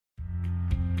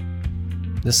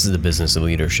This is the Business of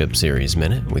Leadership Series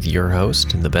Minute with your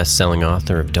host, the best-selling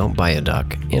author of Don't Buy a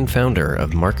Duck and founder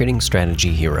of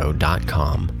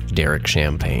MarketingStrategyHero.com, Derek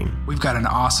Champagne. We've got an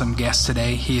awesome guest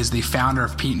today. He is the founder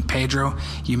of Pete and Pedro.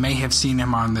 You may have seen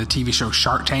him on the TV show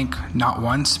Shark Tank, not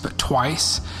once, but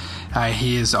twice.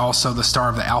 He is also the star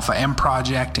of the Alpha M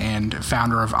Project and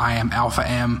founder of I Am Alpha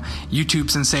M, YouTube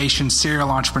sensation,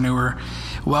 serial entrepreneur.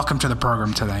 Welcome to the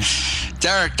program today.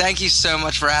 Derek, thank you so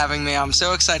much for having me. I'm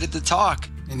so excited to talk.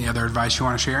 Any other advice you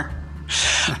want to share?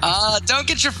 Don't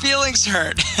get your feelings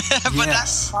hurt. But Yes.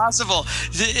 That's possible.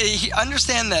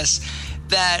 Understand this,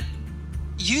 that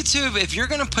YouTube, if you're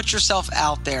going to put yourself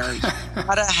out there, you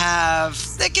gotta have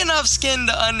thick enough skin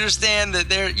to understand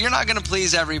that you're not going to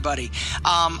please everybody.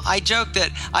 I joke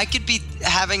that I could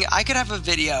have a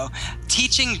video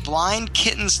teaching blind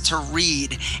kittens to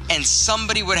read, and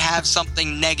somebody would have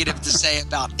something negative to say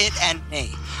about it and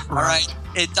me. All right?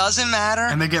 It doesn't matter.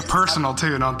 And they get personal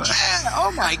too, don't they? Yeah.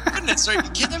 Oh my goodness. Are you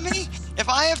kidding me? If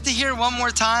I have to hear one more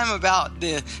time about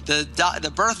the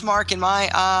birthmark in my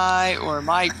eye or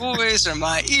my voice or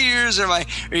my ears are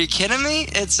you kidding me?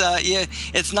 It's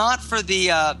not for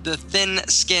the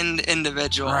thin-skinned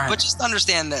individual. Right. But just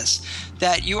understand this,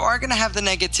 that you are going to have the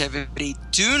negativity.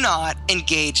 Do not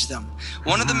engage them.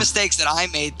 One of the mistakes that I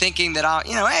made, thinking that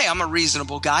hey, I'm a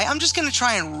reasonable guy, I'm just going to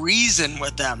try and reason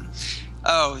with them.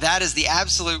 Oh, that is the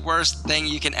absolute worst thing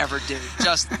you can ever do.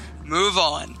 Just move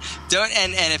on.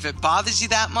 And if it bothers you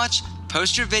that much,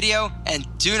 post your video and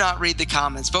do not read the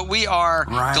comments. But we are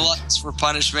gluttons for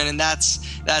punishment, and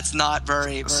that's not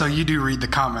very. So you do read the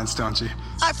comments, don't you?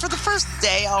 For the first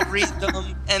day, I'll read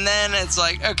them, and then it's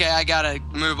like, okay, I gotta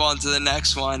move on to the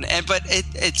next one. But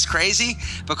it's crazy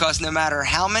because no matter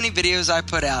how many videos I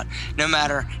put out, no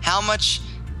matter how much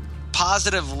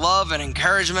positive love and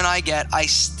encouragement I get, I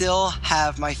still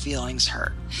have my feelings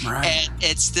hurt. Right. And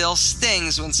it still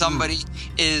stings when somebody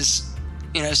is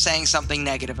saying something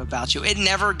negative about you. It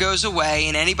never goes away,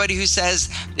 and anybody who says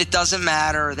it doesn't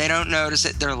matter or they don't notice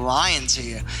it, they're lying to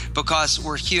you, because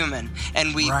we're human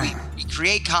and we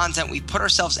create content, we put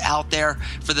ourselves out there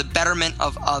for the betterment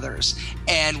of others.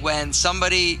 And when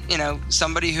somebody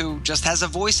who just has a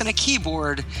voice and a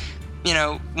keyboard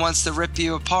wants to rip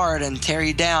you apart and tear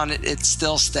you down, it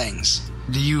still stings.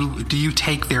 Do you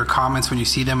take their comments when you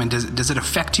see them, and does it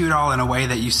affect you at all in a way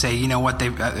that you say, you know what,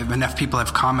 enough people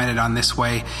have commented on this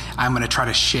way, I'm going to try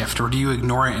to shift, or do you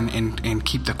ignore it and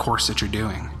keep the course that you're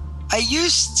doing? I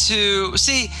used to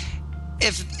see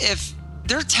if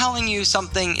they're telling you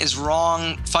something is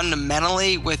wrong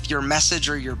fundamentally with your message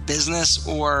or your business,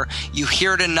 or you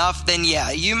hear it enough, then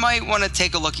yeah, you might want to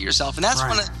take a look at yourself. And that's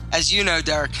as you know,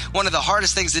 Derek, one of the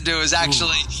hardest things to do is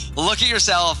actually look at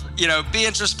yourself, be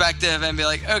introspective and be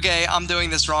like, okay, I'm doing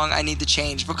this wrong. I need to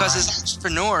change. Because as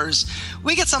entrepreneurs,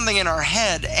 we get something in our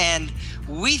head and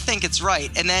we think it's right.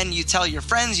 And then you tell your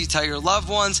friends, you tell your loved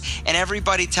ones, and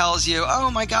everybody tells you, oh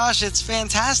my gosh, it's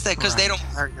fantastic, because they don't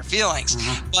hurt your feelings.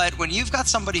 But when you've got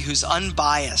somebody who's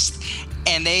unbiased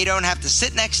and they don't have to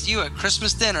sit next to you at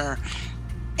Christmas dinner,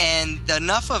 and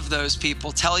enough of those people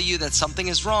tell you that something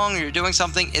is wrong or you're doing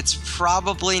something, it's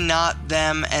probably not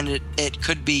them, and it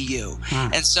could be you.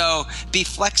 And so be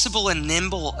flexible and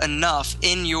nimble enough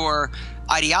in your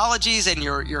ideologies and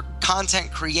your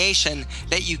content creation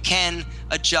that you can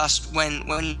adjust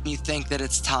when you think that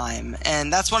it's time.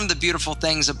 And that's one of the beautiful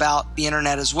things about the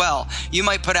internet as well. You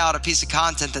might put out a piece of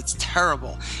content that's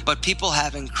terrible, but people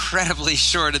have incredibly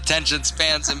short attention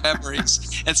spans and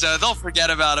memories. And so they'll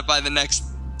forget about it by the next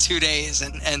 2 days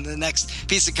and the next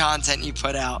piece of content you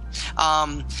put out.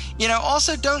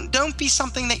 Also don't be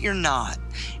something that you're not.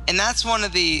 And that's one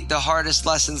of the hardest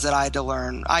lessons that I had to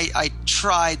learn. I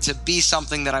tried to be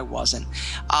something that I wasn't.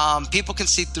 People can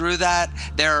see through that.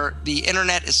 The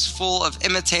internet is full of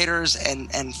imitators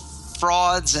and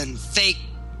frauds and fake,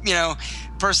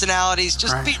 personalities.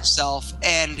 Just be yourself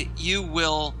and you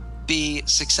will be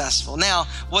successful. Now,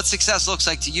 what success looks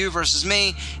like to you versus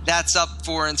me, that's up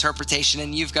for interpretation,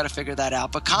 and you've got to figure that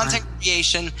out. But content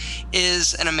creation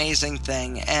is an amazing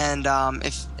thing. And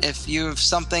if you have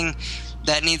something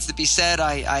that needs to be said,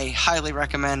 I highly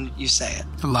recommend you say it.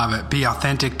 Love it. Be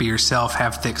authentic, be yourself,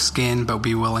 have thick skin, but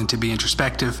be willing to be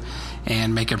introspective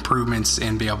and make improvements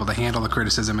and be able to handle the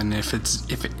criticism. And if it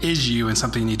is you and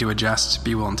something you need to adjust,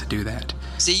 be willing to do that.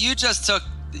 See, you just said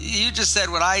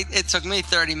it took me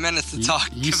 30 minutes to talk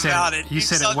about it. You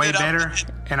said it way better,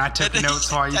 and I took notes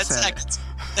while you said it.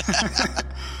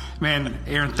 Man,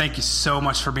 Aaron, thank you so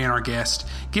much for being our guest.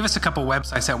 Give us a couple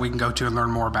websites that we can go to and learn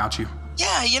more about you.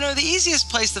 Yeah, the easiest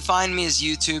place to find me is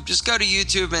YouTube. Just go to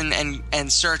YouTube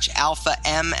and search Alpha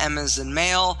M as in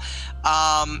male.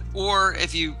 Or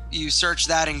if you search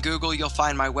that in Google, you'll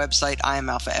find my website,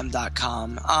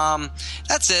 IamAlphaM.com.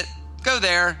 That's it. Go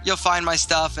there. You'll find my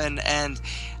stuff. And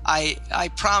I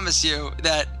promise you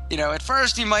that, at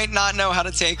first you might not know how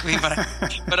to take me, but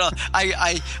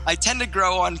I tend to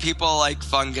grow on people like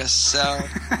fungus. So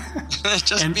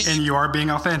and you are being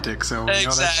authentic. So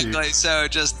exactly. So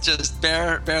just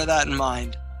bear that in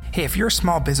mind. Hey, if you're a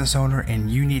small business owner and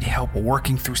you need help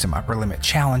working through some upper limit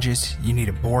challenges, you need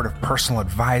a board of personal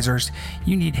advisors,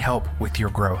 you need help with your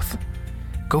growth,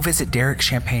 go visit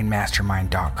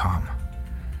DerekChampagneMastermind.com.